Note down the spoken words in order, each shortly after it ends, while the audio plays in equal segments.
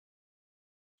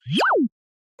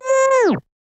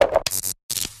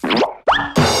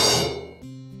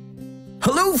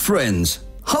Hello friends,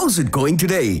 how's it going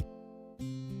today?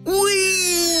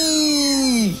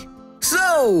 Whee!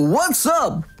 So, what's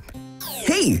up?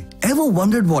 Hey, ever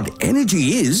wondered what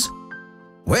energy is?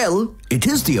 Well, it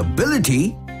is the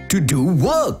ability to do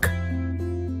work.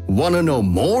 Wanna know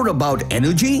more about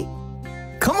energy?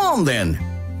 Come on then,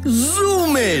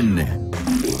 zoom in!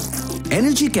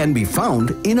 Energy can be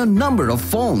found in a number of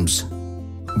forms.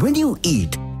 When you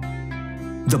eat,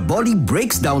 the body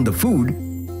breaks down the food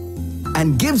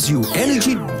and gives you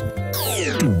energy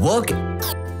to work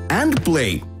and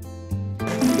play.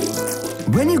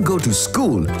 When you go to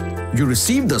school, you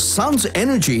receive the sun's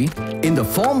energy in the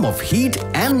form of heat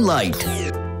and light.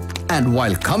 And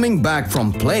while coming back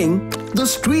from playing, the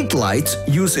street lights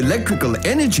use electrical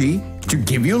energy to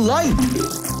give you light.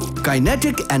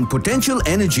 Kinetic and potential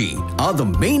energy are the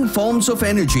main forms of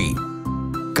energy.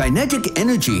 Kinetic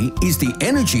energy is the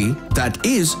energy that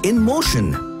is in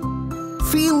motion.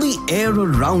 Feel the air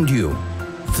around you.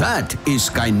 That is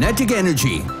kinetic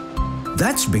energy.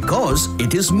 That's because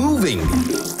it is moving.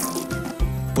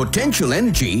 Potential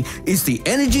energy is the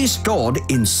energy stored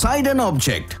inside an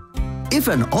object. If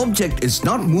an object is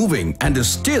not moving and is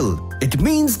still, it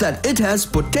means that it has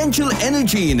potential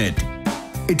energy in it.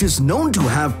 It is known to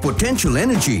have potential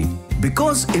energy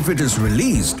because if it is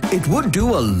released, it would do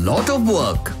a lot of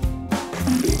work.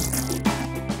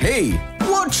 Hey,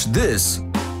 watch this.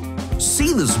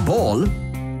 See this ball?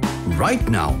 Right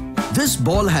now, this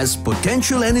ball has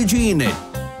potential energy in it.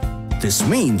 This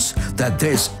means that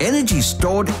there's energy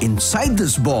stored inside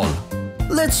this ball.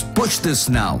 Let's push this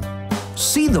now.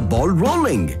 See the ball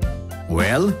rolling?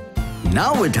 Well,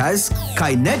 now it has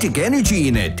kinetic energy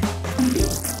in it.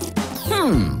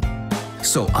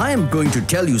 So I am going to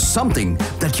tell you something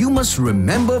that you must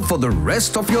remember for the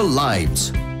rest of your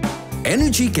lives.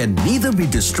 Energy can neither be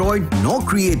destroyed nor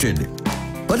created,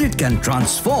 but it can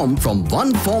transform from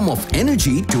one form of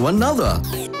energy to another.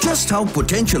 Just how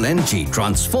potential energy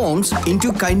transforms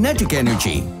into kinetic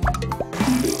energy.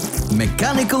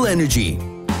 Mechanical energy.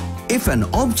 If an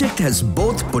object has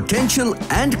both potential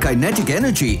and kinetic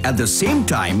energy at the same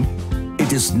time,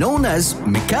 it is known as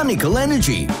mechanical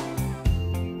energy.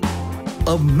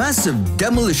 A massive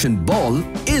demolition ball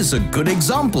is a good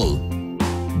example.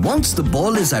 Once the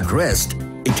ball is at rest,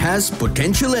 it has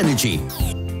potential energy.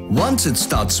 Once it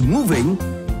starts moving,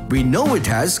 we know it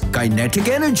has kinetic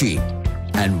energy.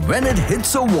 And when it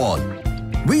hits a wall,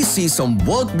 we see some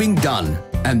work being done,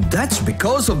 and that's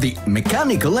because of the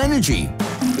mechanical energy.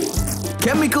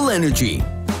 Chemical energy.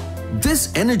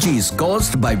 This energy is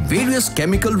caused by various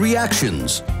chemical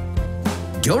reactions.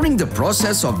 During the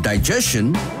process of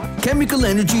digestion, chemical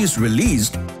energy is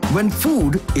released when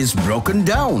food is broken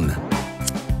down.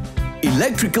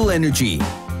 Electrical energy.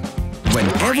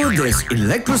 Whenever there's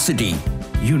electricity,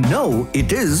 you know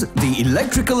it is the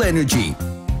electrical energy.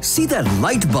 See that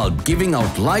light bulb giving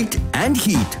out light and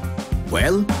heat?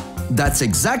 Well, that's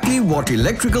exactly what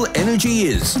electrical energy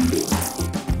is.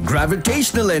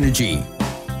 Gravitational energy.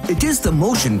 It is the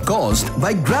motion caused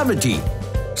by gravity.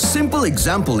 Simple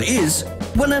example is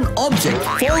when an object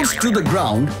falls to the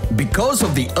ground because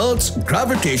of the Earth's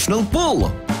gravitational pull.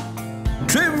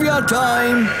 Trivia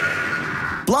time!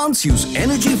 Plants use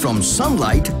energy from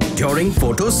sunlight during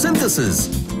photosynthesis.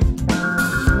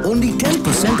 Only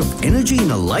 10% of energy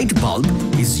in a light bulb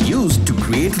is used to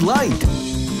create light.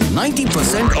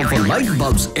 90% of a light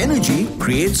bulb's energy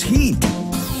creates heat.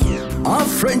 Our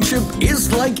friendship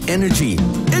is like energy.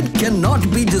 It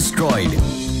cannot be destroyed.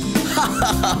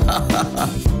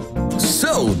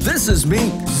 So, this is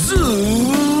me zooming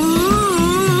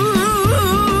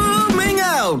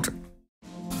out.